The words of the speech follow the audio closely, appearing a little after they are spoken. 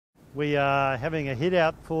We are having a hit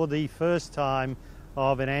out for the first time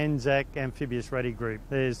of an ANZAC amphibious ready group.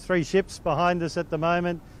 There's 3 ships behind us at the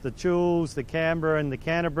moment, the Choules, the Canberra and the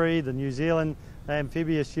Canterbury, the New Zealand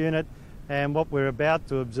amphibious unit, and what we're about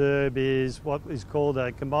to observe is what is called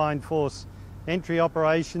a combined force entry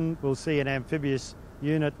operation. We'll see an amphibious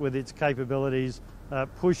unit with its capabilities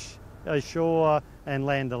push ashore and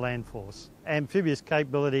land a land force. Amphibious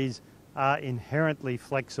capabilities are inherently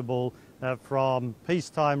flexible from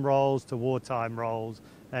peacetime roles to wartime roles,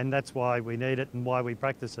 and that's why we need it and why we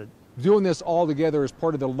practice it. Doing this all together as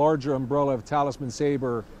part of the larger umbrella of Talisman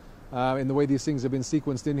Saber and the way these things have been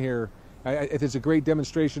sequenced in here, it's a great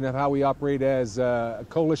demonstration of how we operate as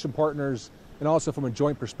coalition partners and also from a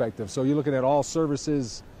joint perspective. So you're looking at all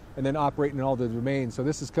services and then operating in all the domains. So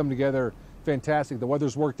this has come together fantastic. The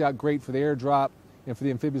weather's worked out great for the airdrop and for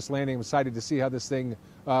the amphibious landing. I'm excited to see how this thing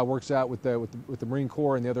works out with the Marine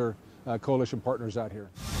Corps and the other coalition partners out here.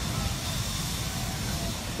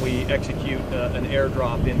 We execute an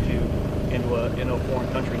airdrop into a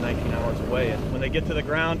foreign country 19 hours away, and when they get to the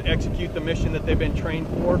ground, execute the mission that they've been trained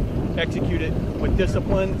for, execute it with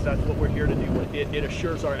discipline. That's what we're here to do. It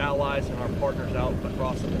assures our allies and our partners out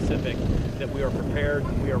across the Pacific that we are prepared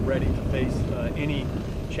and we are ready to face any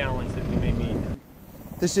challenge that we may meet.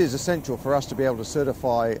 This is essential for us to be able to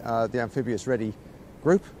certify the amphibious ready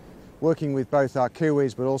group, working with both our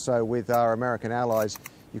Kiwis but also with our American allies.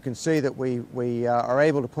 You can see that we are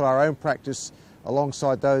able to put our own practice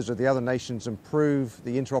alongside those of the other nations and prove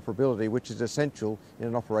the interoperability which is essential in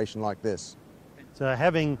an operation like this. So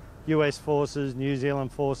having US forces, New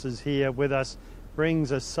Zealand forces here with us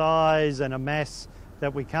brings a size and a mass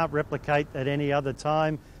that we can't replicate at any other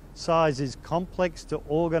time. Size is complex to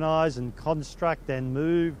organise and construct and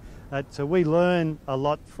move, so we learn a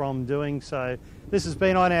lot from doing so. This has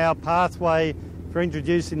been on our pathway for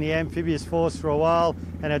introducing the amphibious force for a while,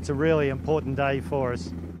 and it's a really important day for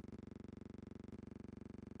us.